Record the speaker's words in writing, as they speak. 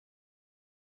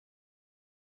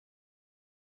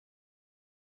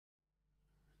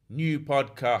New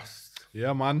podcast.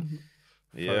 Yeah, man.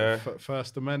 Yeah.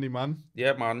 First of many, man.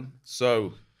 Yeah, man.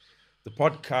 So the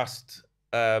podcast,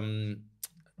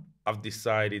 I've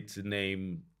decided to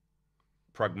name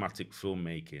Pragmatic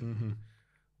Filmmaking,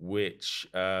 which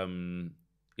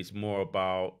is more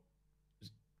about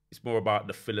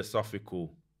the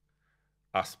philosophical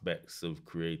aspects of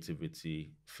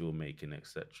creativity, filmmaking,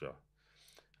 etc.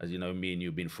 As you know, me and you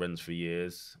have been friends for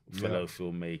years, fellow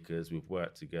filmmakers. We've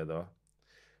worked together.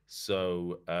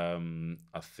 So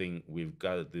I think we've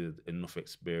gathered enough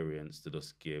experience to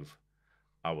just give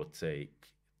our take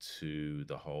to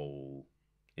the whole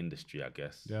industry, I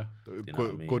guess. Yeah. You know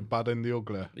what I mean? Good, bad, and the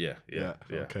ugly. Yeah.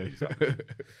 Okay. Exactly.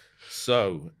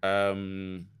 So,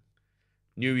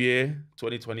 New Year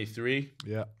 2023.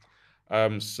 Yeah.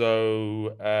 It'd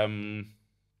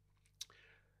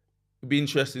be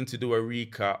interesting to do a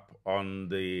recap on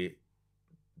the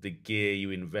gear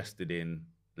you invested in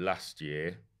last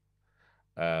year,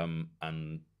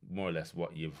 and more or less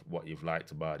what you've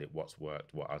liked about it, what's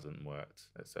worked, what hasn't worked,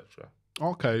 etc.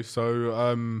 Okay.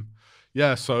 So,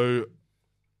 so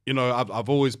you know, I've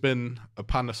always been a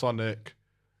Panasonic.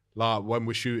 Like when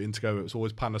we're shooting together, it's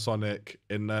always Panasonic,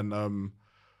 and then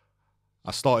I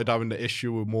started having the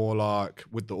issue with more like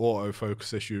with the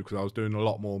autofocus issue because I was doing a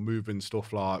lot more moving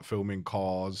stuff like filming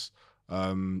cars,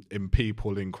 in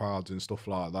people, in crowds and stuff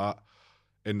like that.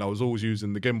 And I was always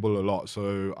using the gimbal a lot.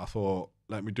 So I thought,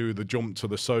 let me do the jump to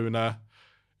the Sony.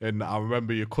 And I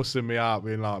remember you cussing me out,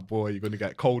 being like, boy, you're going to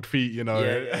get cold feet, you know.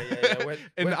 Yeah.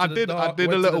 I did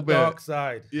a little bit. Dark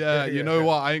side. Yeah, you know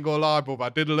what? I ain't gonna lie, bro. I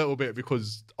did a little bit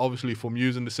because obviously from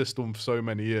using the system for so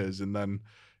many years and then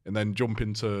jump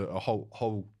into a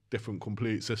whole different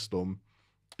complete system,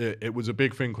 it was a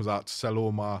big thing because I had to sell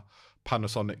all my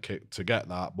Panasonic kit to get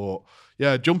that. But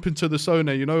yeah, jumping to the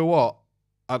Sony, you know what?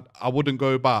 I wouldn't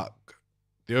go back.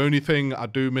 The only thing I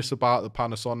do miss about the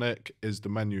Panasonic is the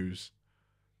menus.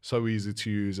 So easy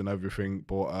to use and everything.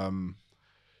 But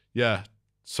yeah,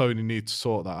 Sony needs to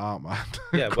sort that out, man.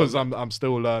 Yeah, because I'm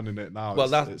still learning it now. Well,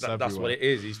 that's what it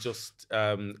is. It's just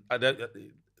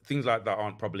things like that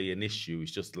aren't probably an issue.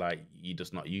 It's just like you're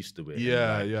just not used to it.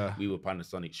 Yeah. We were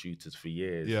Panasonic shooters for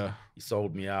years. Yeah. You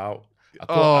sold me out. You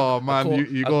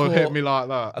gotta hit me like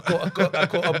that. I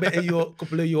caught a bit of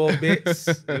couple of your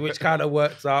bits, which kind of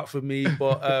worked out for me.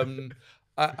 But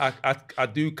I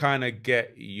do kind of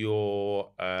get your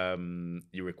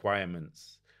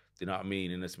requirements. Do you know what I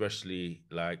mean? And especially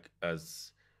like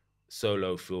as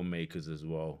solo filmmakers as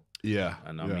well. Yeah.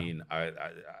 And I mean, I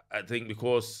think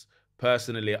because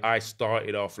personally, I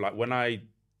started off like when I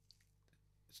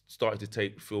started to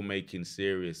take filmmaking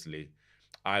seriously,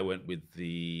 I went with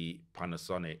the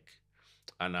Panasonic,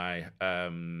 and I've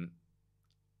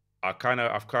kind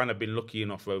of been lucky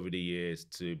enough over the years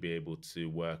to be able to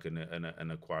work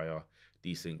and acquire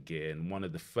decent gear. And one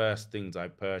of the first things I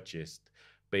purchased,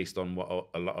 based on what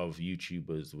a lot of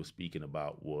YouTubers were speaking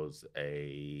about, was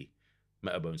a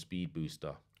Metabone speed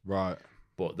booster. Right.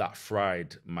 But that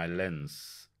fried my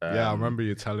lens. Yeah, I remember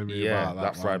you telling me about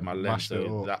that. That fried my lens,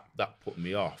 so that put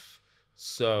me off.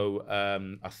 So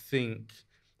I think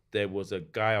there was a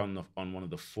guy on one of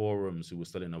the forums who was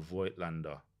selling a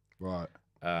Voigtlander, right,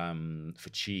 for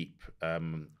cheap.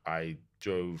 I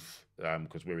drove,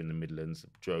 because we're in the Midlands,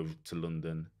 drove to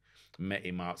London, met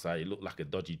him outside. It looked like a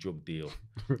dodgy drug deal.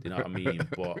 You know what I mean?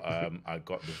 But I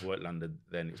got the Voigtlander.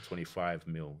 Then it's 25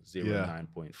 mil,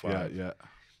 0.9.5. Yeah.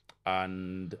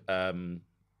 And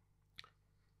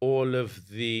all of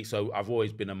so I've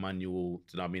always been a manual.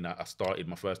 You know what I mean? I started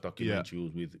my first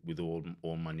documentary with all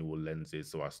manual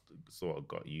lenses, so I sort of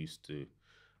got used to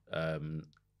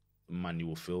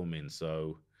manual filming.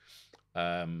 So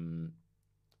got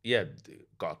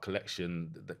a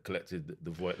collection that collected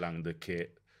the Voigtlander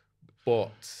kit.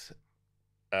 But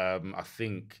I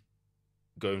think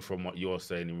going from what you're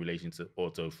saying in relation to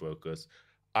autofocus,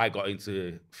 I got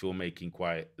into filmmaking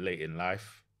quite late in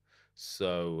life.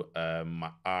 So my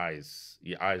eyes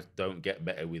don't get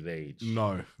better with age.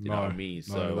 No, you know what I mean?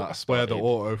 So that's where the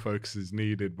autofocus is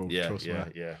needed, but trust me.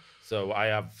 Yeah. So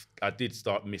I did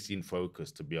start missing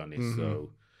focus, to be honest.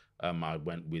 So I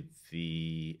went with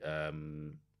the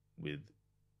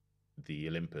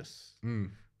Olympus.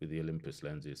 With the Olympus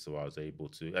lenses, so I was able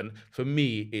to. And for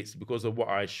me, it's because of what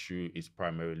I shoot is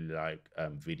primarily like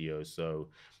video. So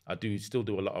I still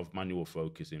do a lot of manual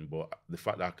focusing, but the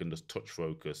fact that I can just touch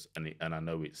focus and I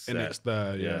know it's set. And it's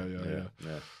there, yeah.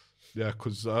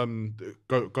 Because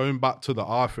going back to the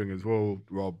eye thing as well,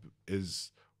 Rob,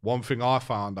 is one thing I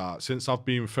found out since I've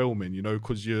been filming. You know,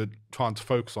 because you're trying to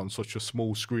focus on such a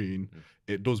small screen,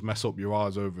 it does mess up your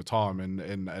eyes over time.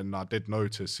 And I did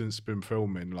notice since I've been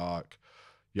filming, like,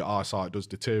 your eyesight does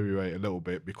deteriorate a little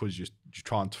bit because you're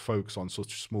trying to focus on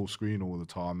such a small screen all the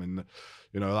time. And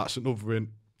you know, that's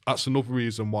another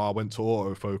reason why I went to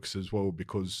autofocus as well,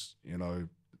 because you know,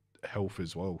 health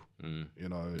as well. You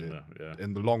know,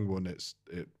 in the long run,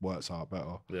 it works out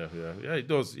better. Yeah, it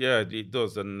does. Yeah, it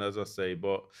does. And as I say,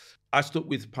 but I stuck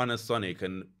with Panasonic,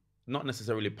 and not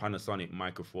necessarily Panasonic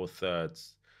Micro Four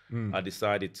Thirds. I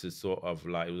decided to sort of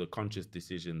like, it was a conscious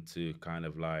decision to kind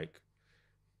of like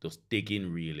just dig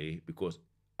in really, because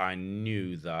I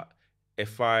knew that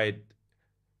if I'd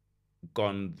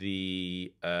gone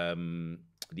the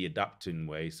adapting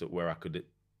way, so where I could,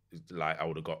 like, I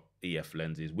would have got EF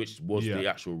lenses, which was the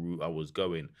actual route I was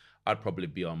going, I'd probably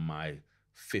be on my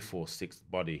 5th or 6th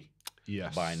body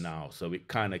by now. So it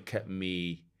kind of kept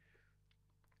me,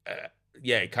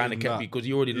 it kind of kept me, because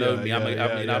you already know me. I'm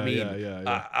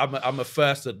a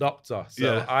first adopter,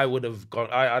 so I would have gone.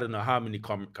 I don't know how many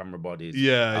camera bodies.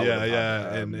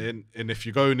 And if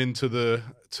you're going into the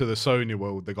Sony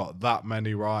world, they got that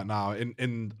many right now.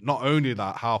 In not only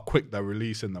that, how quick they're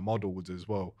releasing the models as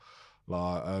well.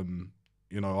 Like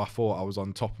you know, I thought I was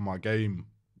on top of my game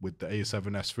with the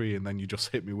A7S III, and then you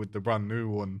just hit me with the brand new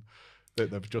one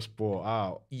that they've just brought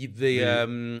out.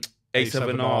 The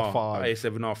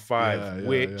A7R5,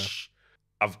 which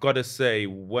I've got to say,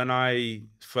 when I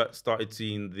first started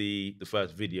seeing the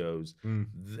first videos,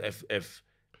 if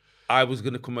I was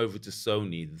going to come over to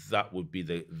Sony, that would be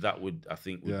the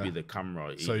be the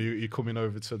camera. So you coming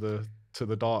over to the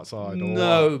dark side?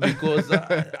 No, because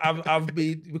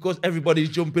because everybody's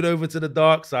jumping over to the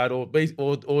dark side, or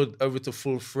over to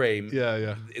full frame.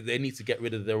 They need to get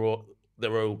rid of their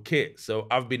old kit. So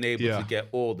I've been able to get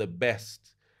all the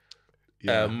best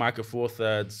Micro Four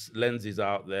Thirds lenses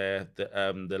out there.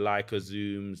 The Leica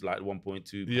zooms, like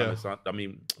 1.2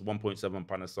 Panasonic, 1.7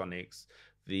 Panasonics,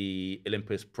 the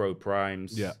Olympus Pro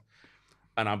Primes,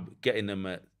 and I'm getting them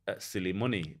at silly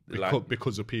money,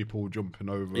 because of people jumping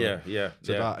over.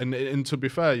 That. And to be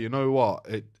fair, you know what,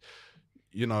 it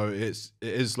is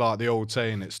like the old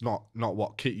saying, it's not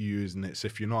what kit you use, and it's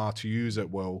if you know how to use it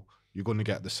well, you're going to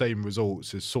get the same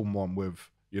results as someone with,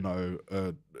 you know,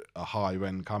 a higher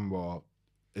end camera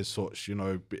as such, you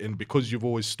know. And because you've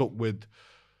always stuck with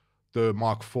the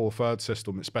Micro Four Thirds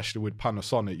system, especially with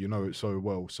Panasonic, you know it so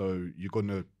well, so you're going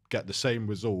to get the same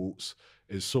results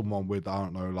as someone with, I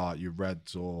don't know, like your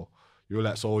Reds or your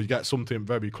Lex, or you get something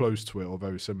very close to it or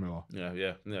very similar.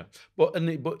 But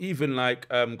even like,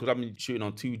 because I'm shooting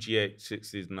on 2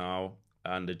 GH6s now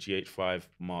and the GH5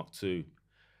 Mark II,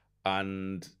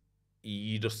 and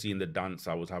you just seen the dance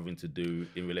I was having to do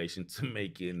in relation to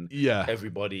making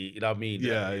everybody, you know what I mean?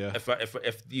 If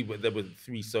there were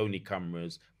 3 Sony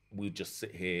cameras, we'd just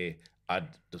sit here, I'd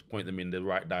just point them in the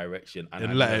right direction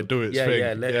and let it do its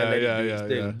thing. Let it do its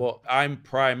thing. But I'm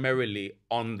primarily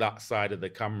on that side of the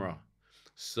camera,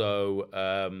 so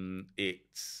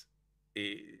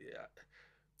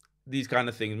these kind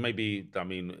of things. Maybe, I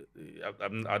mean,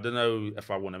 I don't know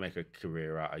if I want to make a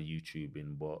career out of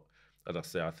YouTubing, but as I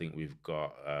say, I think we've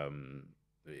got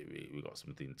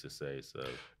something to say. So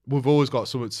we've always got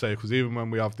something to say, because even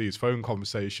when we have these phone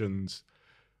conversations,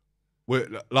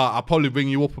 I'll probably ring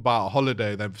you up about a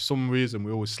holiday, then for some reason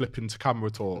we always slip into camera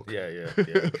talk.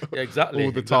 Exactly.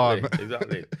 All the time.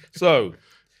 Exactly. So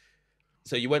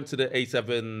you went to the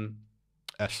A7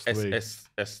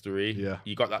 S3. Yeah.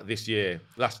 You got that last year.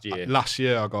 Last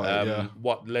year I got it.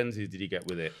 What lenses did you get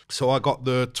with it? So I got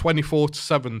the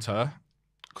 24-70,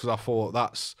 because I thought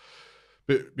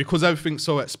because everything's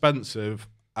so expensive,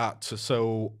 I had to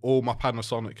sell all my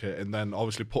Panasonic kit, and then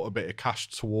obviously put a bit of cash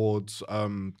towards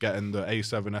getting the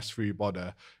A7S III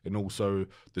body, and also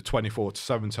the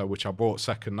 24-70, which I bought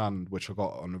second hand, which I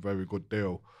got on a very good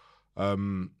deal,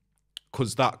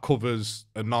 because that covers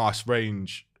a nice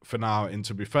range for now. And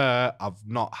to be fair, I've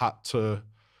not had to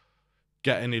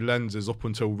get any lenses up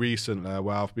until recently,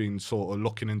 where I've been sort of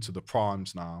looking into the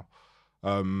primes now.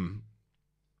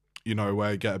 You know,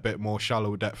 where you get a bit more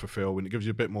shallow depth of field, and it gives you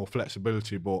a bit more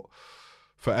flexibility. But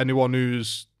for anyone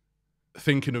who's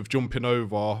thinking of jumping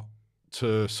over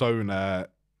to Sony,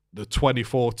 the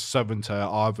 24-70,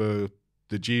 either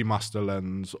the G Master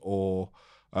lens or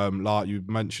like you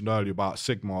mentioned earlier about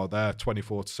Sigma, their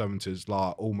 24-70 is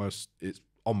like it's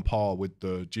on par with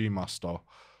the G Master.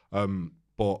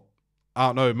 But I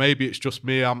don't know, maybe it's just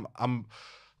me. I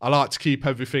like to keep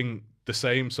everything the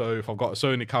same, so if I've got a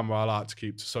Sony camera, I like to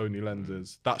keep the Sony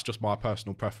lenses. That's just my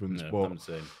personal preference. But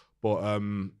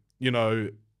you know,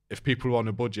 if people are on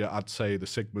a budget, I'd say the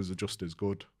Sigmas are just as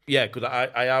good. Yeah, because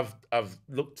I've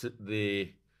looked at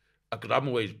I'm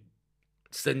always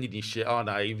sending you shit, aren't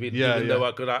I? Even though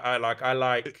I like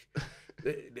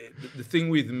the thing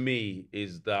with me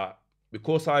is that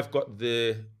because I've got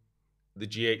the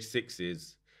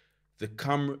GH6s, the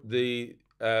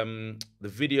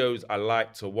videos I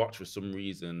like to watch for some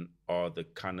reason are the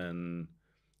Canon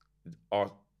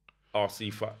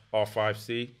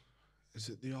R5C. Is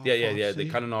it the R5C? Yeah, the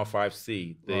Canon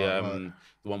R5C, Right.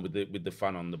 the one with the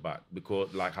fan on the back,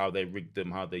 because like how they rigged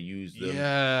them, how they use them.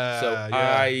 Yeah. So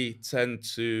I tend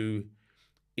to,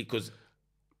 because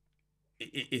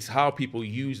it's how people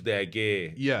use their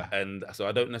gear. Yeah. And so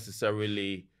I don't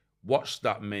necessarily watch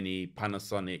that many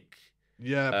Panasonic.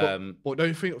 Yeah, but don't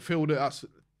you feel that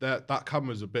that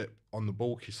camera's a bit on the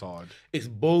bulky side? It's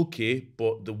bulky,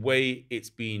 but the way it's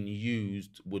being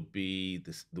used would be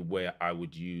the way I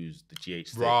would use the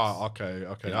GH6. Right. Okay. You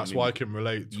know That's why I can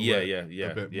relate to it a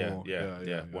bit more.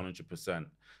 Yeah, 100%.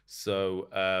 So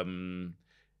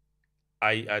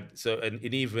and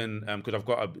even because I've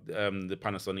got the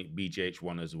Panasonic BGH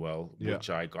one as well, which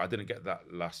I got. I didn't get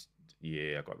that last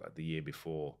year. I got that the year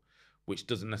before, which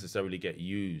doesn't necessarily get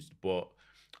used, but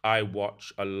I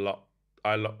watch a lot.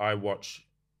 I watch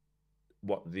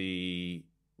what the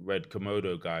Red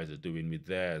Komodo guys are doing with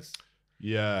theirs.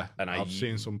 Yeah, and I've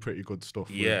seen some pretty good stuff.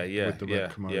 With the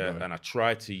Red Komodo. Yeah, and I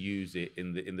try to use it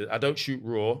in the. I don't shoot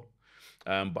raw,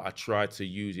 but I try to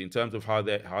use it in terms of how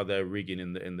they're rigging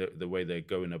in the way they're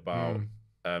going about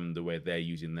the way they're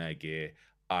using their gear.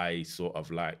 I sort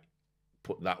of like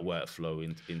put that workflow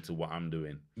into what I'm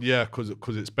doing. Yeah, because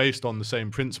it's based on the same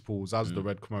principles as the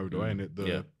Red Komodo, ain't it?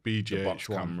 The BGH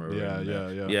one. Camera.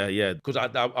 Yeah. Because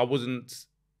I wasn't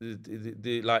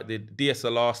the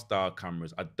DSLR style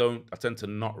cameras. I tend to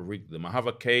not rig them. I have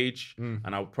a cage,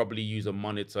 and I'll probably use a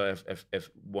monitor if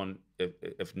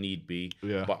need be.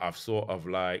 Yeah. But I've sort of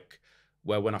like,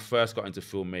 where when I first got into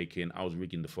filmmaking, I was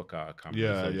rigging the fuck out of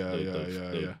cameras.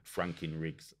 Those franking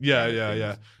rigs.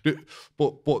 Yeah.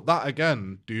 But that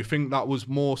again, do you think that was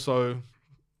more so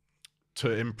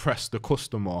to impress the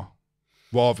customer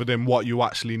rather than what you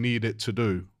actually need it to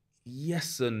do?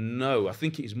 Yes and no. I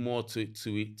think it's more to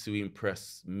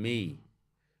impress me,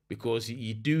 because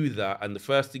you do that, and the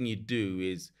first thing you do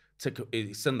is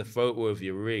send the photo of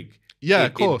your rig. Yeah,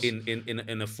 of course.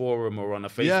 In a forum or on a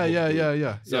Facebook group.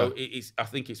 Yeah. So I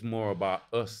think it's more about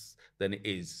us than it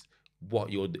is what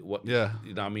you know what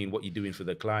I mean, what you're doing for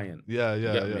the client. Yeah.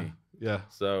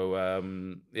 So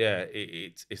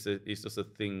it's just a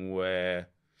thing where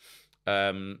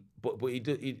but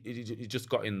it just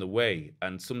got in the way,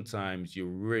 and sometimes your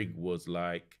rig was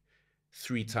like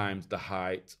 3 times the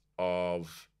height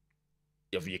of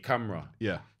your camera.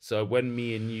 Yeah. So when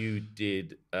me and you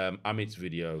did Amit's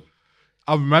video,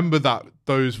 I remember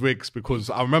those rigs, because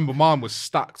I remember mine was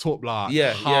stacked up like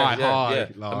high.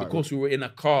 Like, and because we were in a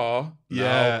car,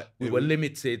 we were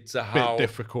limited to how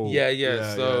difficult.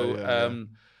 So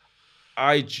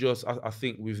I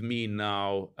think with me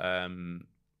now,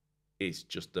 it's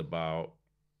just about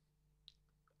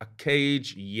a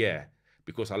cage,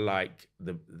 because I like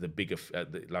the bigger,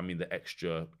 the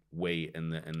extra weight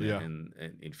and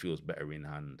it feels better in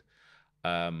hand.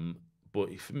 But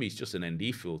for me, it's just an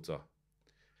ND filter.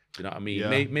 Do you know what I mean? Yeah.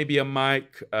 Maybe a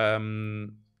mic.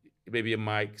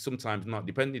 Sometimes not.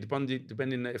 Depending if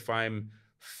I'm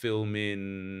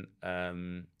filming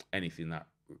anything that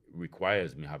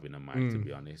requires me having a mic. To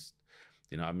be honest,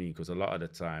 you know what I mean? Because a lot of the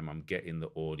time I'm getting the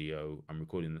audio. I'm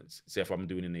recording. Say if I'm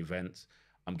doing an event,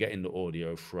 I'm getting the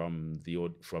audio from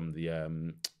the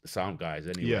sound guys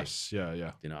anyway. Yes,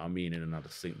 yeah. You know what I mean? And I'll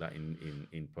sync that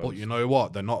in post. But you know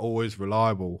what? They're not always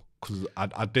reliable, because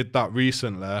I did that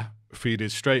recently. Feed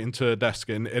it straight into a desk,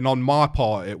 and on my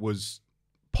part, it was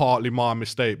partly my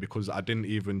mistake, because I didn't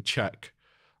even check.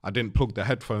 I didn't plug the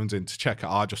headphones in to check it.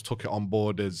 I just took it on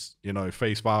board as,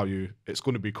 face value. It's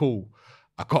going to be cool.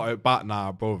 I got it back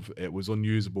now, bruv. It was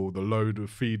unusable. The load of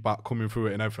feedback coming through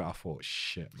it and everything. I thought,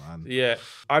 shit, man. Yeah,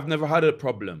 I've never had a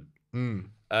problem. And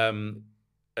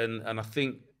I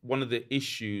think one of the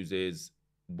issues is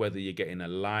whether you're getting a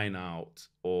line out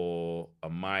or a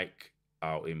mic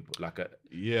out input, do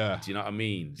you know what I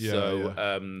mean?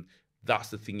 That's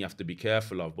the thing you have to be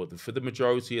careful of. But for the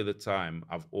majority of the time,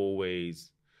 I've always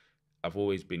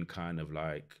been kind of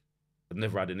like, I've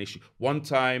never had an issue. One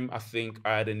time I think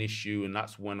I had an issue, and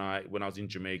that's when I was in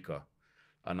Jamaica,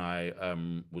 and I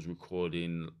was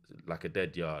recording like a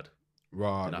dead yard.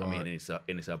 Right. You know what I mean? And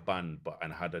it's a band,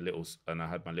 and I had my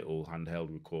little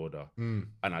handheld recorder, and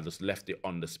I just left it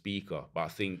on the speaker. But I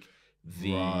think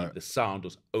the sound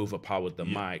was overpowered the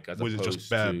mic, as was opposed it just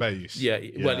bare to bass?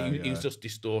 It was just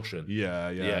distortion.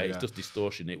 It's just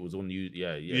distortion. It was unused.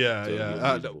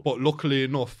 But luckily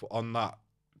enough, on that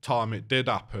time it did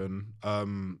happen,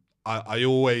 I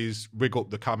always rig up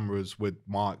the cameras with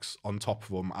mics on top of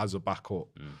them as a backup.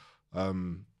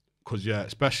 Because yeah,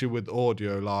 especially with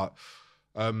audio, like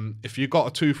if you got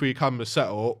a 2-3 camera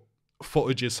setup,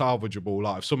 footage is salvageable.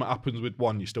 Like if something happens with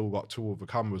one, you still got 2 other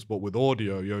cameras, but with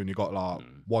audio, you only got like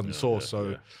one source.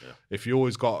 So if you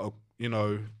always got you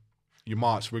know, your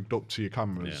mics rigged up to your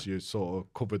cameras, you're sort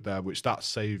of covered there, which that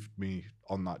saved me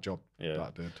on that job.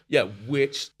 That did. Yeah,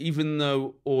 which even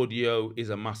though audio is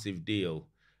a massive deal,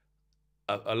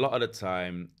 a lot of the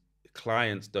time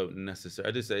clients don't necessarily.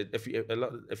 I just say if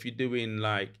you're doing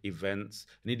like events,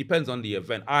 and it depends on the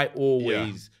event. I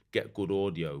always get good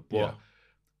audio, but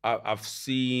I've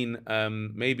seen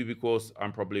maybe because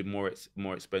I'm probably more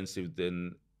expensive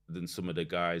than some of the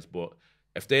guys, but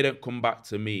if they don't come back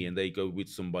to me and they go with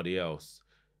somebody else,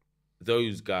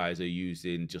 those guys are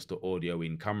using just the audio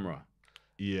in camera,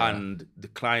 and the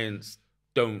clients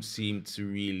don't seem to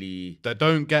really. They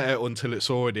don't get it until it's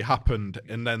already happened,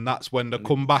 and then that's when they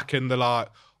come back and they're like,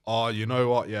 "Oh, you know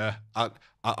what? Yeah,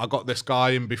 I got this guy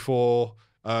in before.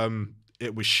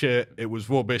 It was shit. It was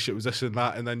rubbish. It was this and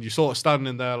that." And then you sort of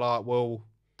standing there like, "Well,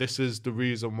 this is the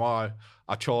reason why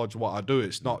I charge what I do.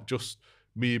 It's not just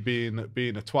me being a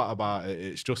twat about it.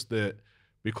 It's just that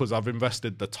because I've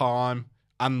invested the time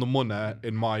and the money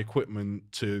in my equipment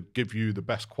to give you the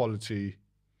best quality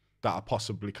that I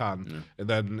possibly can." And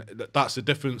then that's the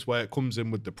difference where it comes in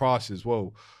with the price as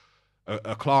well.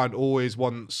 A client always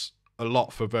wants a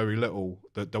lot for very little.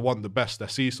 They want the best. They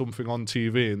see something on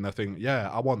TV and they think, yeah,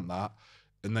 I want that.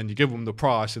 And then you give them the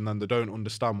price and then they don't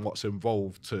understand what's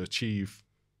involved to achieve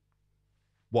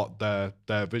what their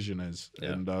vision is.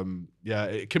 And yeah,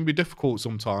 it can be difficult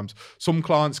sometimes. Some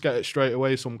clients get it straight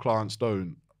away, some clients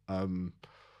don't.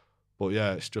 But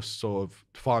yeah, it's just sort of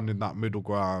finding that middle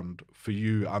ground for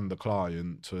you and the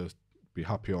client to be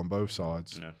happy on both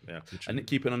sides. And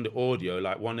keeping on the audio,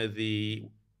 like one of the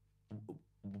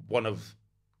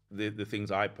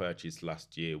things I purchased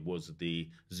last year was the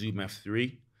Zoom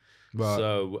F3. Right.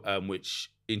 So which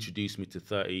introduced me to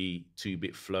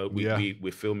 32-bit flow.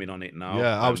 We're filming on it now.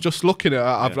 I was just looking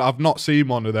at it. I've not seen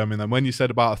one of them, and then when you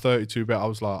said about a 32-bit, I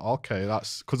was like, okay,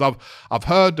 that's because I've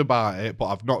heard about it, but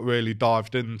I've not really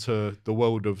dived into the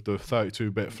world of the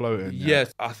 32-bit floating.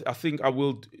 Yes, I think I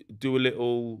will do a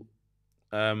little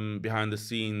behind the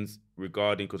scenes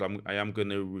regarding, because I am going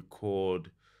to record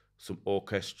some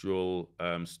orchestral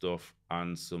stuff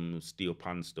and some steel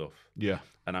pan stuff.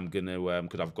 And I'm gonna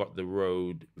because I've got the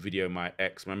Rode VideoMic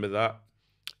X. Remember that?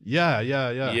 Yeah.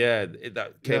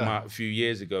 That came out a few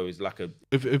years ago. It's like a.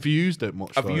 Have you used it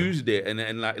much? I've used it,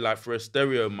 and like for a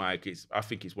stereo mic, I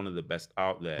think it's one of the best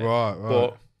out there. Right.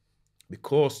 But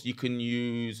because you can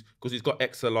use, because it's got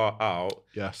XLR out,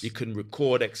 you can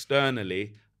record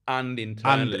externally and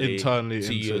internally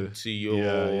to your.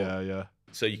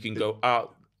 So you can go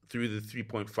out through the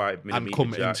 3.5 millimeter and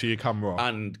come jack into your camera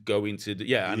and go into the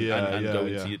go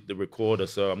into the recorder.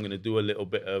 So I'm going to do a little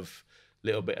bit of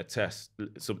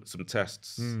some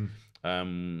tests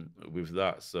with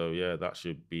that. So yeah, that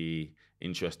should be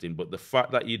interesting. But the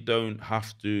fact that you don't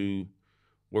have to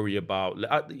worry about,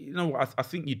 I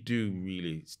think you do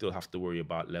really still have to worry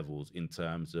about levels in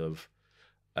terms of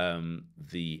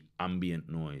the ambient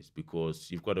noise,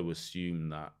 because you've got to assume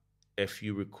that if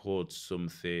you record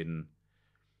something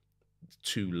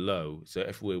too low, so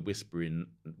if we're whispering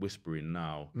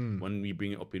now, when we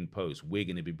bring it up in post, we're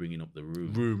going to be bringing up the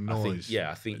room noise.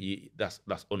 I think that's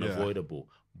unavoidable.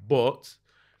 But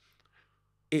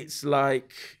it's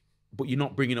like, but you're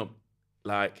not bringing up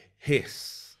like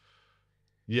hiss.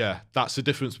 Yeah, that's the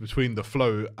difference between the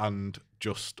flow and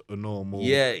just a normal.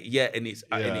 And it's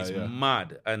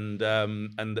mad, and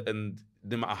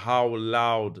no matter how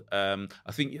loud, I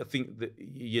think that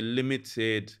you're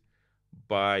limited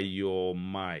by your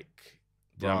mic.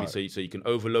 Do you know what I mean? So you can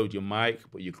overload your mic,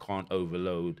 but you can't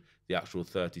overload the actual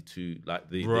 32, like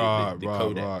the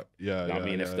codec. Right.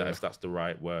 If that's the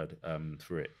right word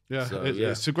for it.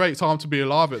 It's a great time to be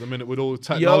alive at the minute with all the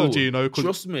technology.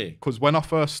 Trust me. Because when I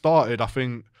first started, I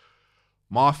think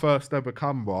my first ever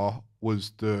camera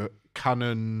was the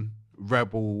Canon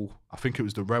Rebel. I think it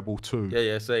was the Rebel 2.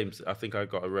 Yeah, same. I think I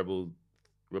got a Rebel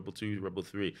 2, Rebel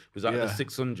 3. Was that the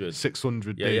 600?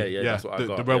 600D. Yeah. That's what I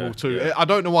got. The Rebel 2. Yeah. I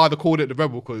don't know why they called it the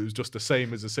Rebel, because it was just the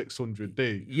same as the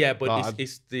 600D. Yeah, but I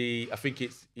think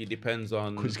it depends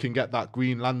on, because you can get that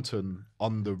green lantern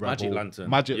on the Rebel.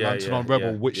 Magic lantern on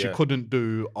Rebel, which you couldn't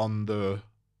do on the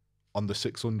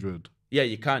 600. Yeah,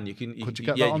 you can. Could you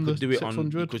get that on the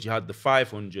 600? Because you had the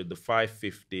 500, the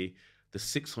 550, the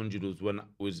 600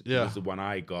 was the one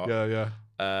I got.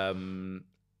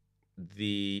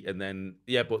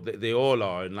 but they all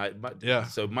are, and like Yeah.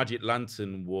 So Magic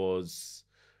Lantern was,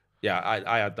 yeah,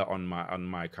 I had that on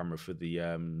my camera for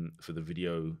the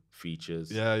video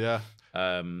features. Yeah.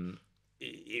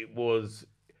 It was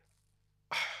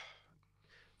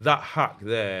that hack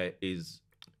there is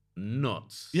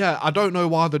nuts. Yeah, I don't know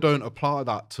why they don't apply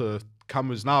that to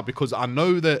cameras now, because I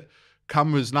know that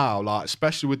cameras now, like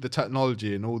especially with the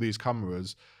technology and all these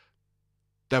cameras,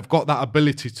 they've got that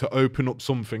ability to open up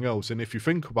something else. And if you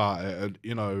think about it,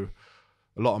 you know,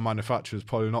 a lot of manufacturers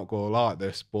probably not going to like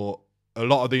this, but a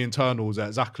lot of the internals are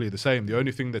exactly the same. The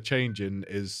only thing they're changing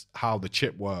is how the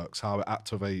chip works, how it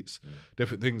activates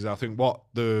different things. I think what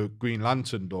the Green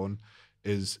Lantern done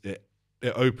is it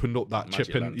opened up that Magic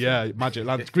chip and Lantern. Magic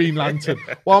Lantern, Green Lantern.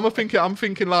 Well, I'm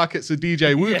thinking like it's a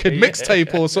DJ Wookid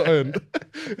mixtape or something.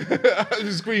 It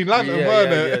was Green Lantern,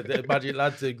 weren't it? Yeah, the Magic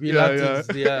Lantern. Green Yeah, Lantern's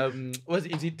the was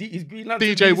it? Is Green Lantern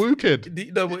DJ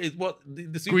Wookid. No, but it's what the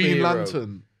superhero. Green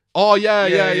Lantern. Oh yeah.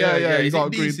 Is got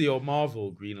it Green. DC or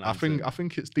Marvel? Green Lantern. I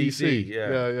think it's DC.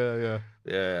 Yeah.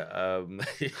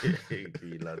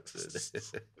 Green Lantern.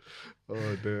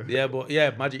 Oh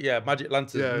dear. Magic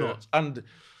Lantern's nuts. And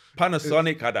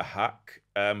Panasonic had a hack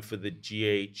for the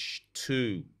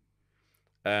GH2.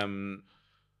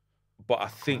 But I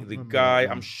think the guy,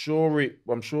 I'm sure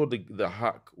the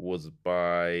hack was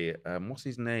by what's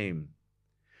his name?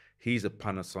 He's a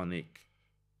Panasonic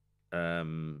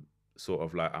sort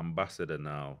of like ambassador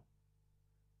now.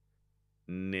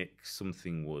 Nick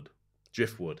something Wood.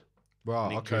 Driftwood. Wow,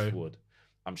 Nick okay. Driftwood.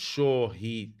 I'm sure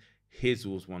his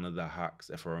was one of the hacks,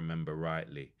 if I remember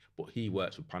rightly. But he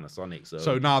works with Panasonic,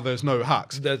 so now there's no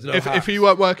hacks. There's no if hacks. he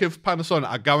weren't working for Panasonic,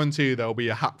 I guarantee there'll be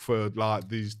a hack for like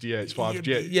these GH5,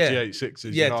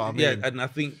 GH6s. You know what I mean? Yeah, and I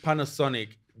think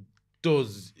Panasonic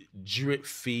does drip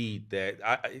feed there.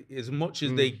 As much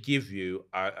as they give you,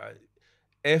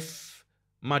 if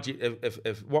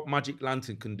what Magic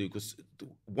Lantern can do, because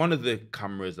one of the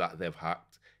cameras that they've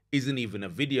hacked isn't even a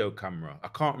video camera. I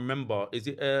can't remember. Is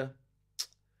it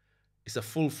it's a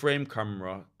full frame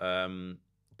camera,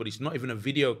 but it's not even a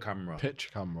video camera. Pitch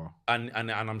camera. And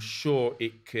I'm sure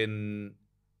it can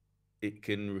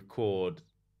record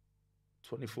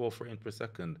 24 frames per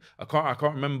second. I can't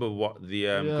remember what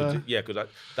the because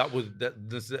that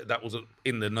was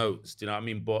in the notes. Do you know what I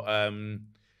mean? But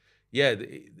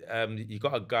you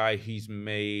got a guy. He's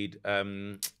made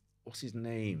what's his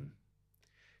name?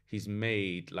 He's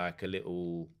made like a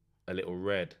little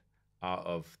red out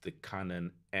of the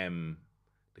Canon M.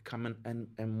 The Canon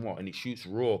M what? And it shoots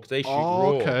RAW, because they shoot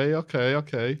RAW.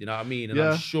 Okay. You know what I mean? And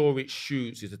I'm sure it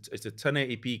shoots. It's a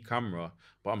 1080p camera,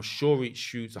 but I'm sure it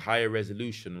shoots a higher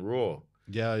resolution RAW.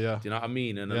 Yeah. Do you know what I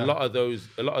mean? And a lot of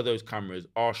those cameras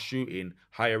are shooting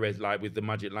higher res, like with the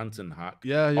Magic Lantern hack.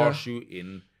 Are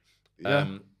shooting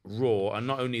RAW, and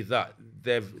not only that,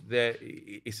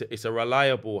 it's a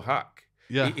reliable hack.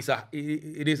 Yeah,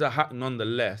 it is a hack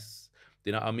nonetheless. Do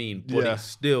you know what I mean? But it's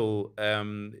still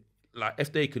like,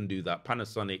 if they can do that,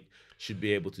 Panasonic should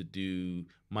be able to do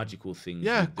magical things.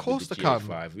 Yeah, of course they can.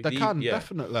 They can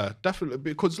definitely.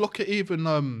 Because look at even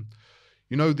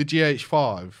you know, the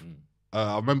GH5.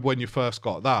 I remember when you first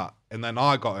got that, and then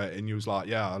I got it, and you was like,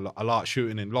 "Yeah, I like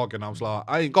shooting in log," and I was like,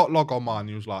 "I ain't got log on mine." And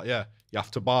you was like, "Yeah, you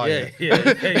have to buy it."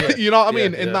 Yeah. You know what I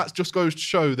mean? And that just goes to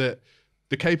show that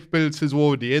the capabilities are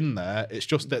already in there. It's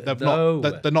just that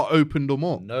they're not opened them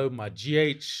up. No, my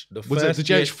GH, was it the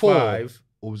GH4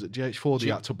 or was it GH4 that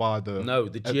you had to buy the? No,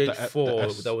 the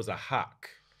GH4 there was a hack.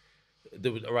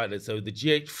 There was, right, so the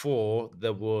GH4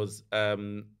 there was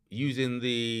using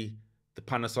the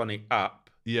Panasonic app.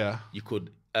 Yeah, you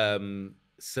could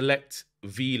select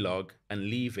Vlog and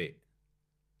leave it.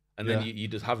 And then you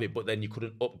just have it, but then you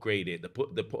couldn't upgrade it. They put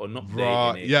an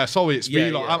update in it. Yeah, sorry, it's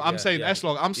Vlog. I'm saying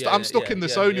S-Log. I'm stuck in the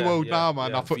Sony world now,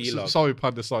 man. I thought, sorry,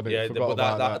 Panasonic. Yeah, forgot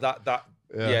about that.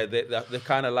 They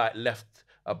kind of like left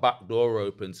a back door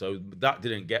open, so that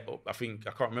didn't get up. I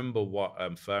can't remember what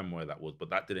firmware that was, but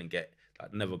that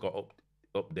never got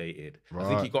updated. Right. I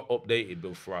think it got updated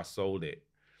before I sold it.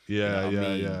 Yeah.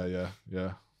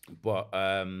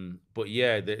 But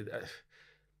yeah,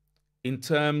 in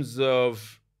terms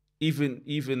of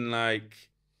even like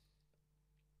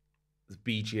the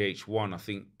BGH1, I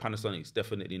think Panasonic's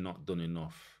definitely not done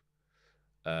enough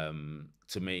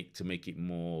to make it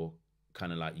more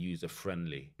kind of like user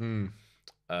friendly.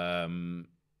 Even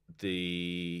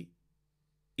the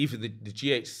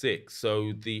GH6,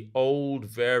 so the old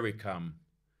Varicam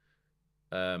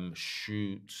can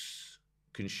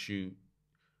shoot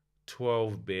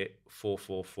 12-bit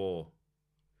 444.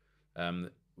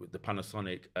 With the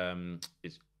Panasonic,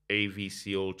 it's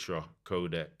AVC Ultra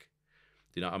codec.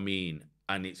 Do you know what I mean?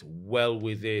 and it's well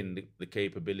within the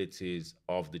capabilities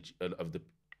of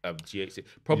of GH6,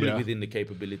 probably within the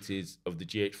capabilities of the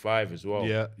GH5 as well.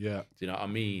 Yeah, yeah. Do you know what I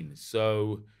mean?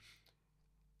 So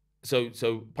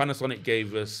Panasonic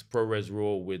gave us ProRes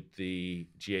RAW with the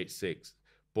GH6,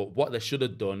 but what they should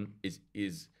have done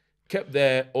is kept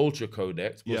their ultra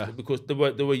codecs, because they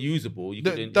were usable. You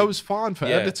could, that was fine for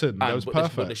editing. That was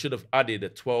perfect. But they should have added a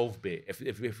 12-bit.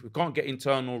 If we can't get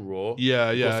internal RAW,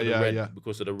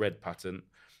 because of the red pattern.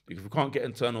 If we can't get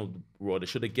internal RAW, they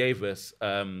should have gave us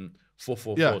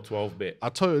 444 12-bit. I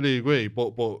totally agree.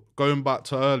 But going back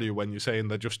to earlier when you're saying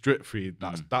they're just drip feed,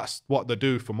 that's what they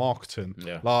do for marketing.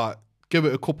 Yeah. Like, give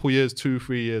it a couple years,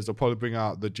 2-3 years, they'll probably bring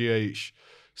out the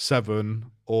GH7,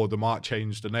 or they might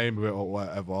change the name of it or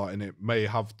whatever, and it may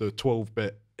have the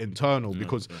 12-bit internal,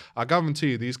 because I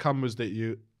guarantee you these cameras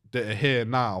that are here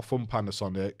now from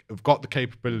Panasonic have got the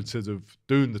capabilities of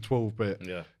doing the 12-bit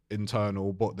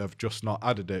internal, but they've just not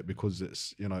added it because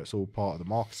it's, you know, it's all part of the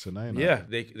marketing, ain't it? Yeah,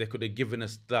 they could have given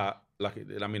us that. Like,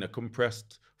 I mean, a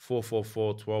compressed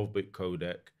 444 12-bit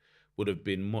codec would have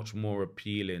been much more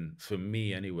appealing for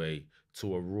me anyway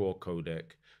to a RAW codec,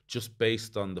 just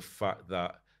based on the fact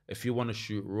that if you want to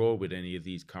shoot RAW with any of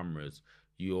these cameras,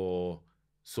 you're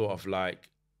sort of like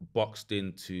boxed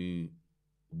into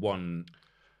one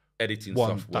editing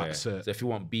software. That's it. So if you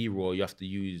want B-RAW, you have to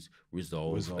use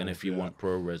Resolve, and if you want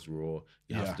ProRes RAW,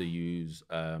 you have to use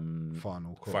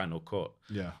Final Cut.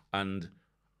 Yeah. And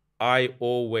I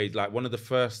always, like, one of the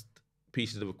first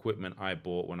pieces of equipment I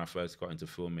bought when I first got into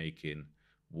filmmaking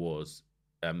was,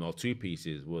 or two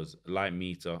pieces, was a light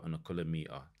meter and a color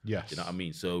meter. Yes. You know what I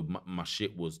mean? So my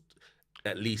shit was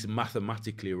at least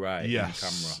mathematically right in camera.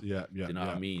 Yeah. You know what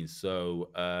I mean? So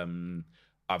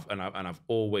I've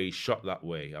always shot that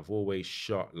way. I've always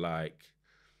shot, like,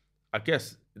 I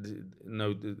guess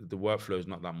the workflow is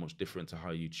not that much different to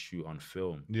how you'd shoot on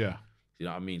film. Yeah. You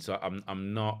know what I mean? So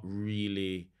I'm not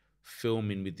really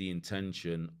filming with the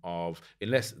intention of,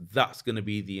 unless that's going to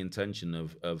be the intention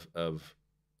of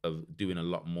doing a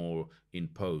lot more in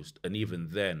post, and even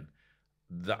then,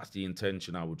 that's the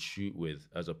intention I would shoot with,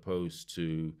 as opposed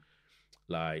to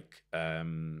like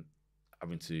having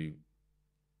to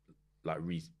like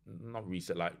not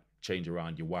reset, like change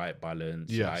around your white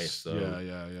balance,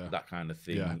 ISO, that kind of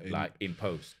thing, like in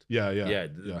post.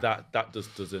 That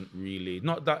just doesn't really,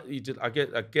 not that you just, I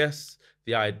guess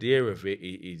the idea of it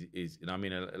is, you know, I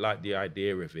mean, I like the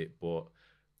idea of it, but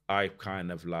I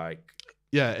kind of like,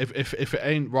 if it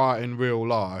ain't right in real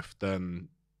life, then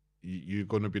you're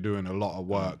going to be doing a lot of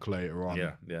work later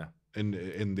on.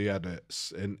 In the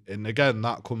edits, and again,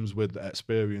 that comes with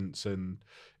experience in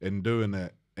doing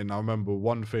it. And I remember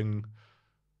one thing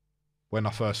when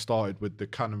I first started with the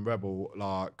Canon Rebel,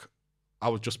 like, I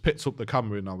was just picked up the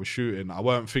camera and I was shooting. I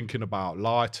weren't thinking about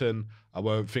lighting. I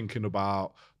weren't thinking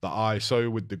about the ISO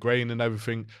with the grain and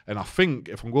everything. And I think,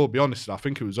 if I'm going to be honest, I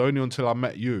think it was only until I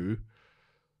met you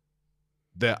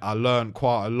that I learned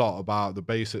quite a lot about the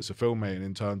basics of filmmaking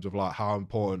in terms of like how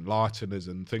important lighting is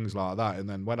and things like that. And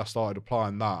then when I started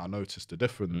applying that, I noticed the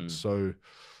difference. So,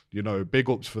 you know, big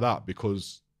ups for that,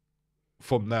 because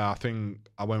from there, I think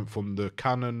I went from the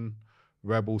Canon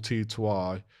Rebel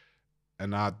T2i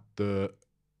and I had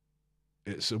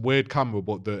it's a weird camera,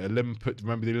 but the Olympus,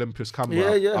 remember the Olympus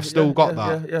camera? I've still got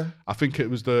that. I think it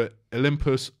was the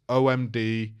Olympus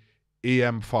OMD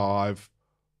EM5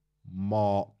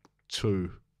 Mark II,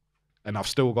 and I've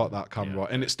still got that camera,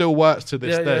 and it still works to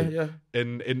this day.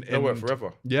 It'll work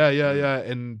forever.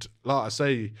 And like I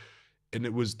say, and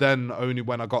it was then only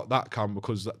when I got that camera,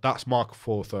 because that's Micro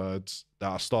Four Thirds, that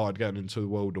I started getting into the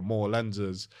world of more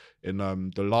lenses in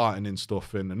the lighting and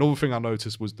stuff. And another thing I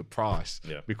noticed was the price,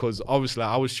 because obviously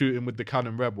I was shooting with the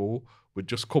Canon Rebel with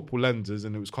just a couple lenses,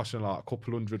 and it was costing like a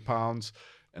couple £100.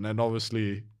 And then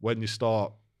obviously when you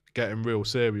start getting real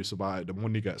serious about it, the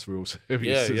money gets real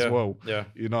serious as well.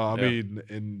 You know what I mean?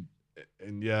 And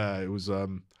it was a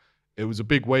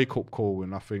big wake up call,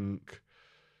 and I think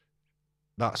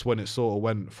that's when it sort of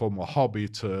went from a hobby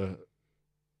to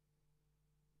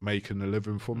making a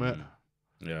living from it.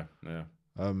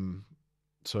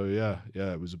 So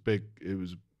it was a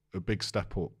big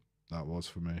step up, that was,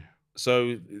 for me.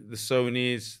 So the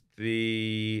Sony's,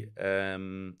 the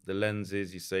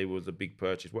lenses, you say, was a big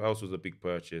purchase. What else was a big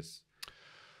purchase?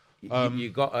 You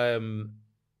got your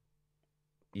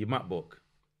MacBook.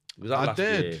 Was that last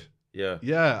year?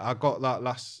 Yeah, I got that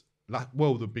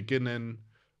the beginning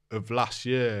of last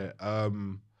year.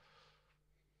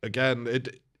 Again,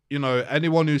 you know,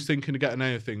 anyone who's thinking of getting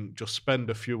anything, just spend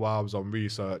a few hours on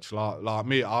research. Like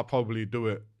me, I probably do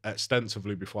it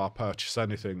extensively before I purchase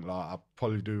anything. Like, I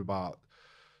probably do about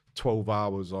 12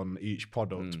 hours on each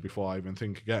product before I even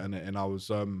think of getting it. And I was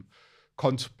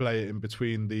contemplating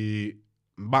between the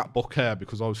MacBook Air,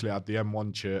 because obviously I had the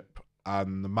M1 chip,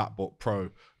 and the MacBook Pro.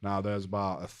 Now there's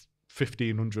about a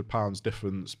 £1,500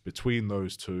 difference between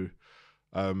those two.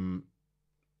 And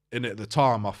at the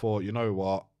time I thought, you know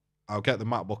what, I'll get the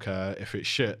MacBook Air. If it's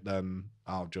shit, then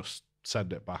I'll just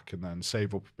send it back and then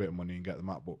save up a bit of money and get the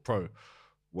MacBook Pro.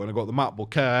 When I got the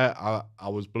MacBook Air, I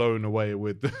was blown away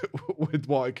with with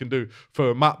what it can do. For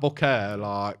a MacBook Air,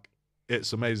 like,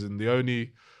 it's amazing. The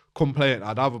only complaint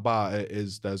I'd have about it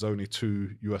is there's only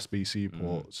 2 USB-C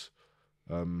ports.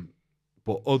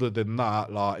 But other than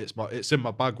that, like, it's in my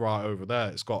bag right over there.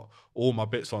 It's got all my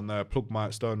bits on there. Plug my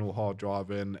external hard drive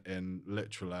in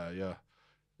literally, yeah.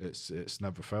 It's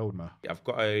never failed me. I've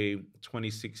got a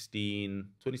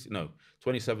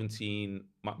 2017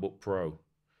 MacBook Pro,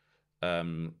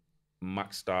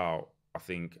 maxed out. I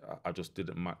think I just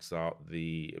didn't max out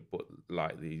but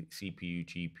like the CPU,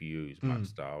 GPU is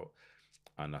maxed out,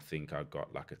 and I think I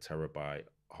got like a terabyte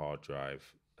hard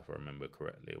drive, if I remember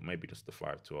correctly, or maybe just the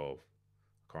 512. I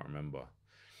can't remember.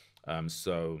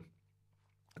 So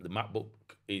the MacBook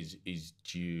is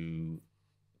due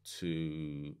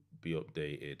to be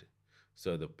updated.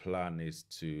 So the plan is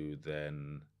to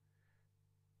then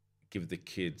give the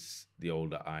kids the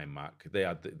older iMac. They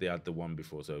had the one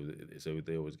before, so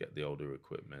they always get the older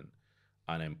equipment,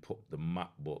 and then put the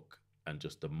MacBook and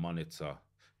just the monitor,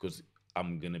 because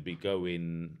I'm gonna be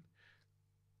going.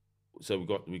 So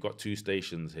we got 2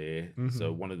 stations here.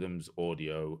 So one of them's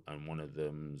audio and one of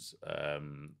them's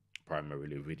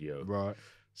primarily video. Right.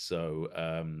 So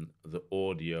the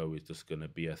audio is just going to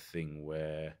be a thing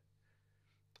where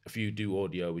if you do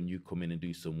audio and you come in and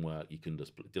do some work, you can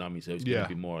just, do you know what I mean? So it's going to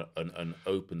be more an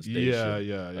open station,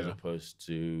 as opposed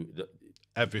to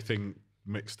everything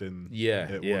mixed in.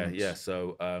 Yeah.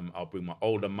 So I'll bring my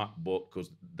older MacBook,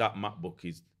 because that MacBook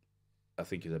is, I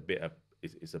think, is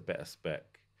it's a better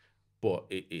spec, but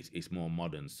it's more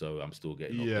modern. So I'm still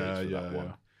getting updates for that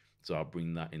one. So I'll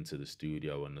bring that into the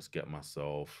studio and just get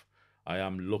myself. I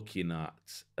am looking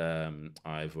at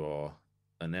either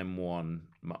an M1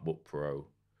 MacBook Pro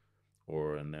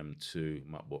or an M2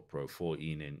 MacBook Pro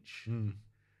 14-inch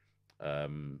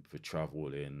for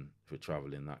traveling,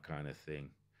 that kind of thing,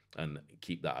 and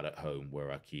keep that at home where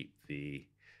I keep the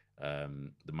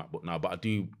MacBook now. But I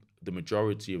do the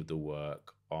majority of the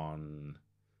work on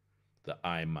the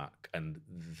iMac, and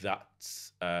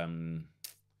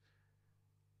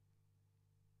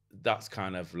that's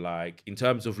kind of like, in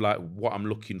terms of like what I'm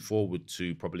looking forward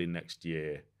to probably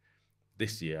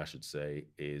this year I should say,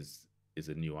 is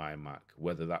a new iMac.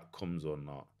 Whether that comes or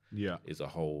not, is a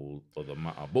whole other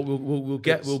matter. But we'll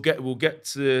get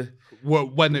to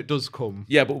when it does come.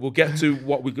 Yeah, but we'll get to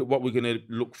what we're going to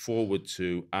look forward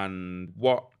to, and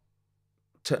what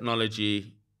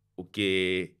technology or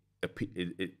gear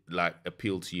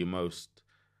appealed to you most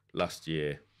last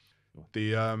year.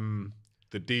 The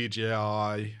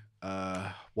DJI,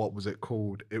 what was it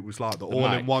called? It was like the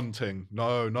all-in-one thing.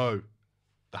 No, the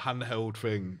handheld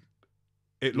thing.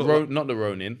 It looked not the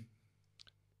Ronin.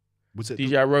 Was it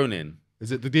DJI Ronin?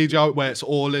 Is it the DJI where it's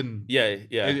all in? Yeah.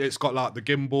 It's got like the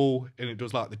gimbal, and it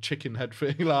does like the chicken head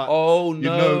thing. Like, oh no, you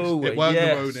know, it wasn't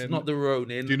the Ronin. Not the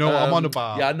Ronin. Do you know what I'm on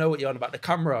about? Yeah, I know what you're on about. The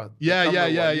camera. Yeah.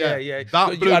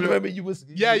 I remember you was.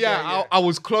 Yeah. I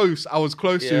was close.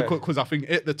 To, because I think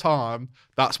at the time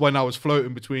that's when I was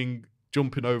floating between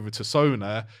jumping over to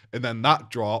Sony, and then that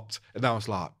dropped, and I was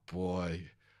like, boy.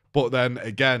 But then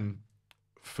again,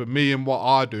 for me and what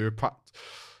I do,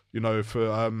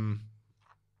 for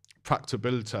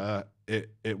practicability,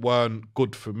 it weren't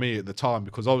good for me at the time,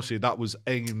 because obviously that was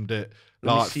aimed at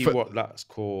Let me see what that's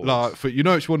called. Like, for, you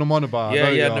know which one I'm on about.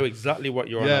 I know exactly what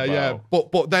you're on about. Yeah.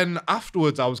 But then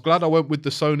afterwards, I was glad I went with the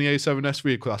Sony A7S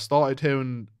III, because I started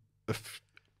hearing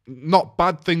not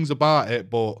bad things about it,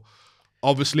 but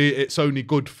obviously it's only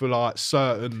good for like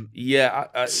certain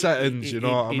settings. You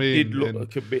know what I mean? It did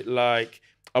look a bit like,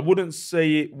 I wouldn't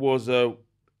say it was a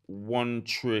one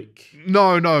trick.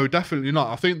 No, definitely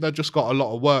not. I think they just got a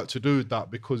lot of work to do with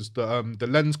that, because the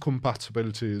lens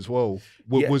compatibility as well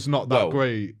was not that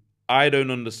great. I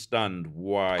don't understand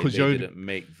why they didn't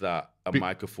make that a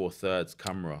Micro Four Thirds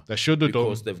camera. They should have done,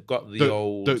 because they've got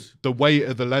the weight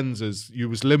of the lenses. You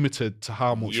was limited to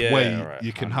how much weight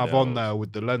you can have on there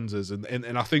with the lenses,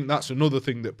 and I think that's another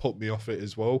thing that put me off it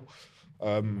as well.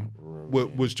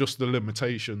 Was just the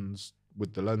limitations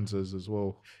with the lenses as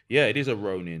well. Yeah, it is a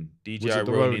Ronin. DJI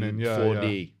Ronin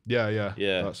 4D. Yeah.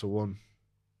 That's the one.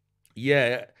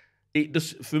 Yeah, it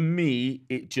just, for me,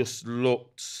 it just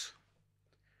looked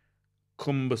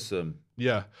cumbersome.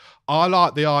 Yeah, I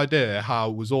like the idea how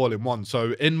it was all in one.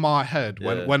 So in my head,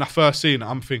 Yeah. when I first seen it,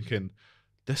 I'm thinking,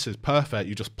 this is perfect.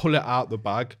 You just pull it out the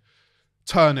bag,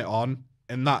 turn it on,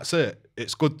 and that's it.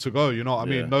 It's good to go. You know what I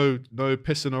mean? No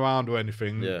pissing around or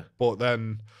anything. Yeah. But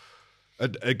then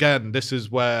again, this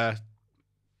is where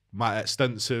my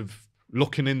extensive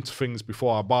looking into things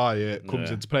before I buy it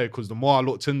comes into play, because the more I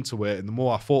looked into it and the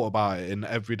more I thought about it in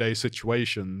everyday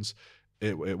situations,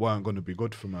 it weren't going to be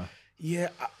good for me. Yeah,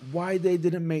 why they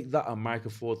didn't make that a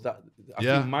Micro Four Thirds? I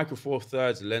think Micro Four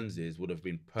Thirds lenses would have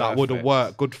been perfect. That would have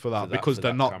worked good for that, because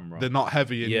they're not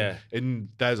heavy in.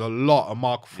 There's a lot of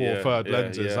Micro Four Third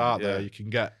lenses out there. You can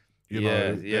get, you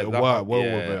know, it'll work well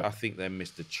with it. I think they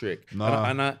missed the trick. No.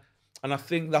 And I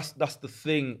think that's the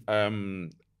thing.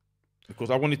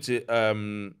 Because I wanted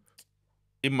to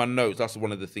in my notes, that's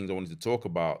one of the things I wanted to talk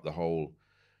about, the whole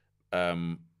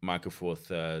Micro Four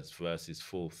Thirds versus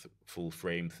full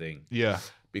frame thing. Yeah,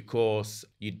 because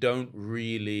you don't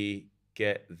really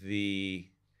get the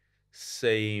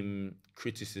same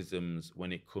criticisms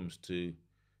when it comes to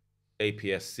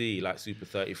APS-C, like Super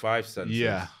 35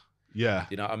 sensors. Yeah.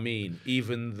 You know what I mean?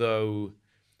 Even though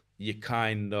you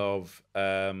kind of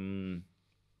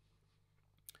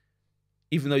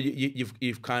even though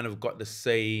you've kind of got the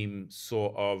same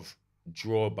sort of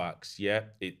drawbacks,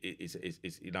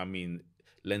 it's you know what I mean,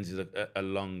 lenses are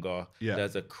longer.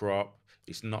 There's a crop.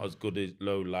 It's not as good as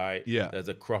low light. There's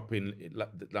a crop in.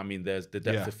 I mean, there's the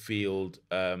depth of field.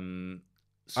 And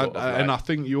I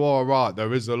think you are right.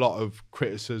 There is a lot of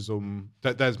criticism.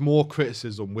 There's more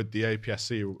criticism with the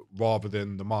APS-C rather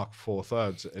than the Mark IV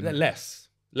Thirds. Less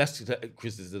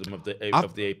criticism of the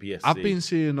APS-C. I've been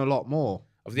seeing a lot more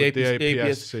of the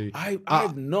APS-C.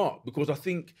 I've not, because I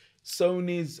think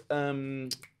Sony's the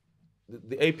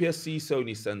APS-C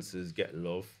Sony sensors get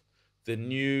love. The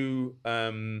new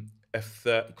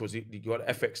F30, because you got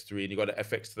FX3 and you got an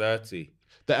FX30.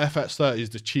 The FX30 is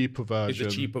the cheaper version.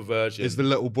 It's the cheaper version. Is the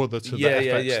little brother to the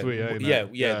FX3, ain't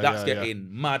it? That's getting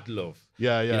mad love. You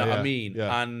know what I mean?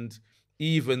 Yeah. And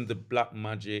even the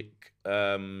Blackmagic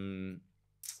 6K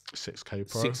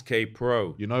Pro. 6K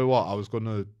Pro. You know what? I was going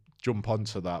to jump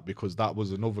onto that, because that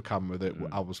was another camera that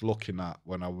I was looking at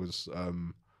when I was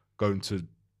going to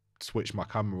switch my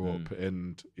camera up,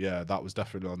 and that was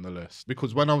definitely on the list.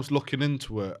 Because when I was looking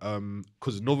into it,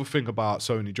 because another thing about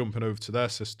Sony jumping over to their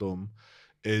system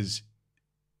is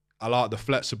I like the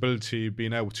flexibility of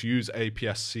being able to use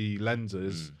APS-C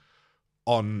lenses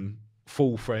on a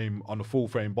full frame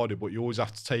body, but you always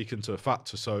have to take into a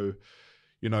factor. So,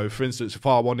 you know, for instance, if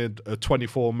I wanted a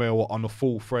 24mm on a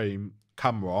full frame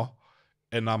camera,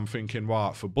 and I'm thinking,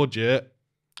 right, for budget,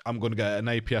 I'm going to get an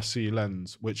APS-C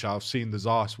lens, which I've seen the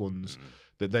Zeiss ones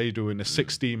that they do in a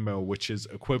 16mm, which is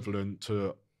equivalent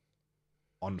to,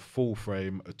 on full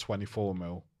frame, a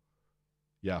 24mm.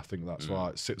 Yeah, I think that's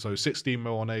right. So 16mm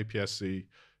on APS-C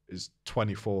is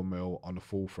 24mm on a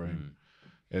full frame.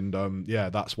 And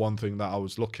that's one thing that I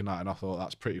was looking at, and I thought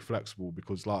that's pretty flexible,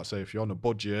 because like I say, if you're on a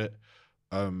budget,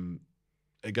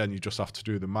 again, you just have to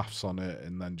do the maths on it,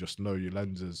 and then just know your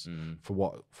lenses for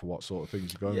what sort of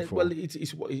things you're going for. Well,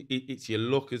 it's your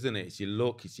look, isn't it? It's your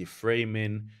look, it's your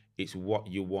framing, it's what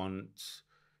you want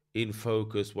in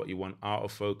focus, what you want out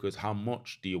of focus. How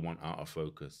much do you want out of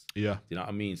focus? Yeah, you know what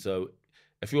I mean. So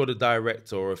if you're the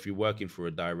director, or if you're working for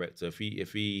a director, if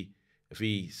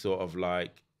he sort of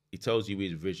like, he tells you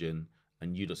his vision,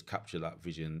 and you just capture that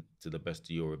vision to the best of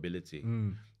your ability.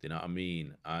 You know what I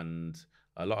mean? And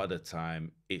a lot of the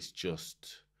time, it's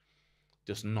just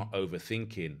not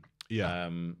overthinking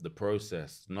the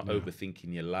process, not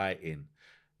overthinking your lighting,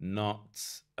 not.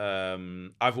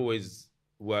 I've always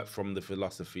worked from the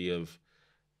philosophy of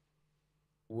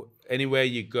anywhere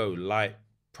you go, light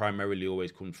primarily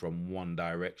always comes from one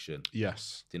direction.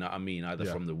 Yes. Do you know what I mean? Either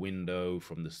from the window,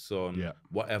 from the sun,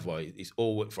 whatever. It's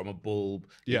always from a bulb.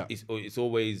 It's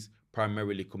always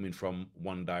primarily coming from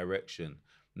one direction.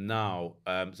 Now,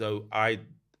 so I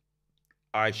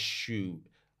shoot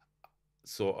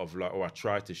sort of like, or I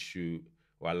try to shoot,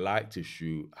 or I like to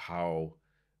shoot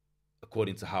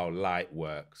according to how light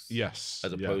works. Yes.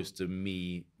 As opposed to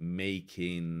me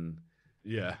making.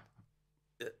 Yeah.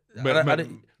 I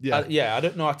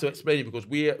don't know how to explain it, because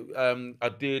I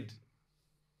did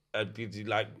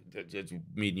like,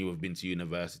 me and you have been to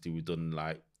university. We've done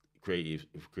like creative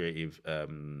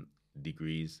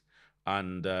degrees,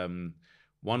 and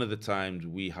one of the times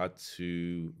we had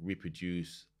to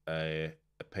reproduce a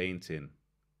painting.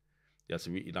 You had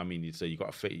to so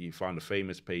you found a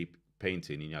famous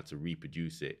painting, and you had to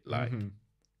reproduce it like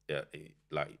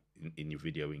like in your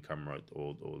video, in camera,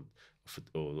 or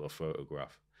a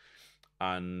photograph.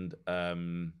 And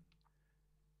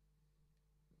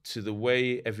to the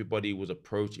way everybody was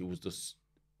approached, it was just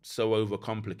so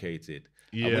overcomplicated.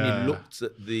 Yeah. And when you looked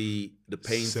at the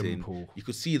painting, Simple. you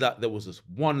could see that there was this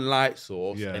one light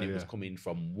source, Yeah, and it was coming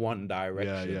from one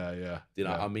direction. Yeah. You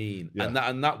know what I mean? Yeah.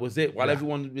 And that was it. While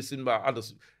everyone was missing about, I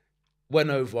just went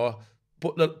over,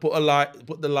 put the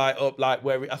light up like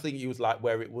where it, I think it was like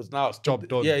where it was now. Job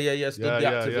done. Stood the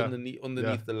actors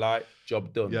underneath the light,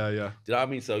 job done. Yeah. Do you know what I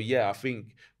mean? So yeah, I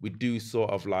think we do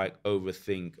sort of like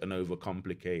overthink and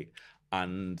overcomplicate,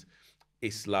 and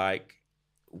it's like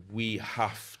we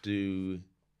have to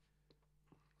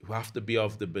be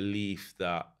of the belief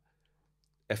that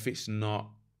if it's not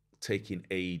taking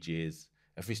ages,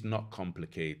 if it's not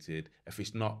complicated, if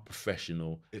it's not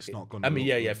professional, it's not gonna.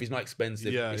 If it's not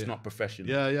expensive, it's not professional.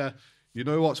 Yeah. You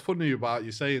know what's funny about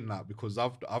you saying that, because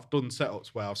I've done setups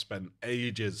where I've spent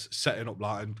ages setting up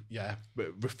lighting,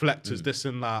 reflectors, this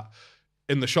and that.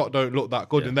 In the shot don't look that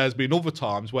good, and there's been other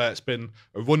times where it's been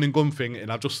a running gun thing,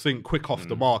 and I just think quick off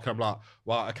the mark. I'm like,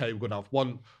 well, okay, we're gonna have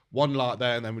one light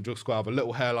there, and then we're just gonna have a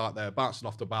little hair light there, bouncing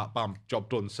off the bat, bam, job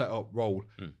done, set up, roll,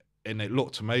 and it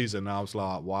looked amazing. And I was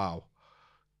like, wow,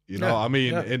 you know what I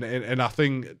mean? And I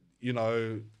think, you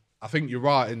know, I think you're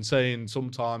right in saying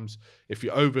sometimes if you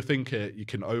overthink it, you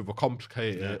can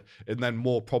overcomplicate it, and then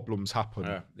more problems happen.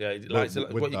 Like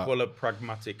what you call a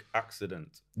pragmatic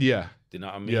accident. Yeah. Do you know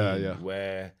what I mean? Yeah.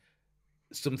 Where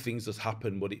some things just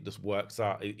happen, but it just works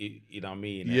out. You know what I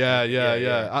mean? Yeah.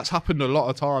 That's happened a lot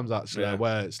of times actually,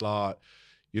 where it's like,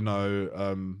 you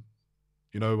know,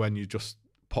 when you just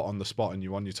put on the spot and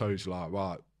you're on your toes, you're like,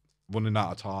 right, running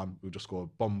out of time, we'll just go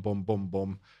bum, bum, bum,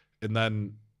 bum, and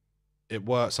then it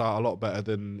works out a lot better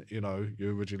than, you know,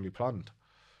 you originally planned.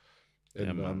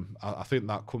 And I think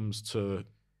that comes to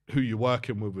who you're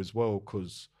working with as well,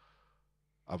 because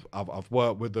I've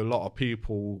worked with a lot of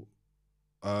people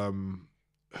who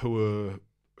are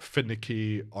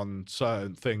finicky on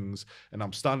certain things, and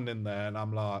I'm standing there and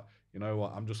I'm like, you know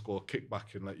what, I'm just gonna kick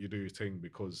back and let you do your thing,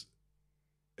 because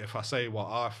if I say what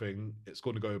I think, it's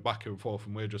going to go back and forth,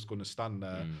 and we're just going to stand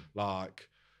there like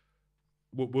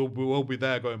we'll be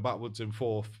there going backwards and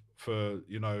forth for,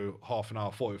 you know, half an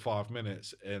hour, 45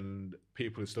 minutes, and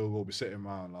people are still will be sitting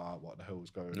around like, what the hell is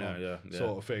going on,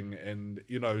 sort of thing. And,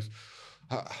 you know,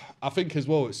 I think as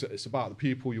well, it's about the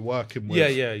people you're working with,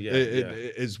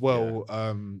 as well,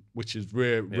 which is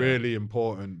really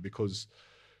important, because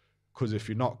if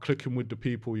you're not clicking with the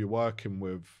people you're working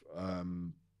with,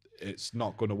 it's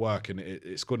not going to work, and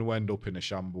it's going to end up in a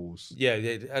shambles.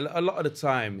 A lot of the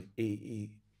time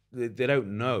they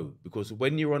don't know, because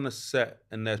when you're on a set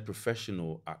and there's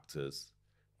professional actors,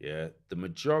 the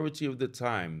majority of the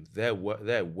time they're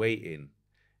waiting.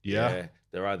 They're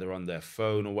either on their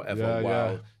phone or whatever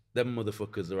while them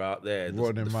motherfuckers are out there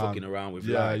just fucking around with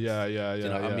lights. Do you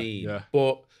know what I mean?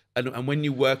 But and when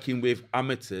you're working with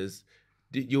amateurs,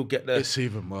 you'll get the... It's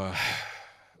even worse.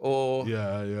 Or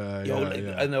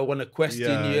and they want to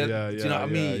question you. Do you know what I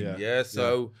mean?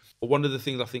 So one of the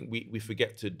things I think we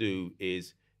forget to do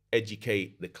is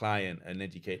educate the client and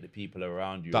educate the people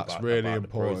around you. That's about really the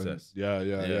important. process.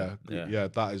 Yeah.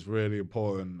 That is really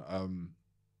important.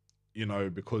 You know,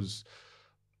 because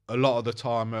a lot of the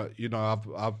time, you know,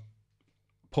 I've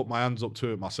put my hands up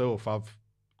to it myself. I've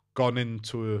gone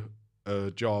into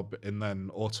a job and then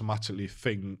automatically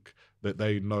think that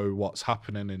they know what's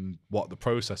happening and what the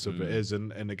process of it is.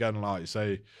 And again, like you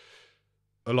say,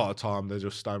 a lot of time they're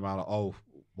just standing around like, oh,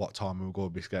 what time are we going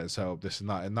to be getting set up, this and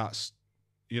that. And that's,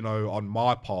 you know, on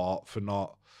my part for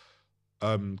not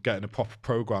getting a proper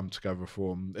program together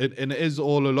for them. And it is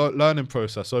all a learning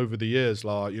process over the years.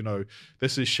 Like, you know,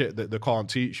 this is shit that they can't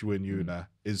teach you in uni,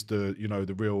 is the, you know,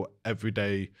 the real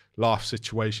everyday life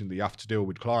situation that you have to deal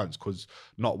with clients, because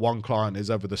not one client is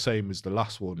ever the same as the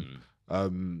last one.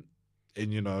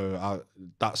 And, you know,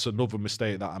 that's another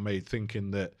mistake that I made,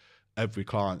 thinking that every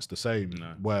client's the same,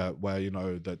 where you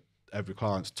know, that every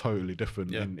client's totally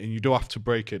different. And you do have to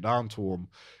break it down to them.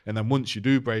 And then once you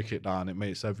do break it down, it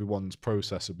makes everyone's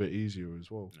process a bit easier as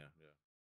well.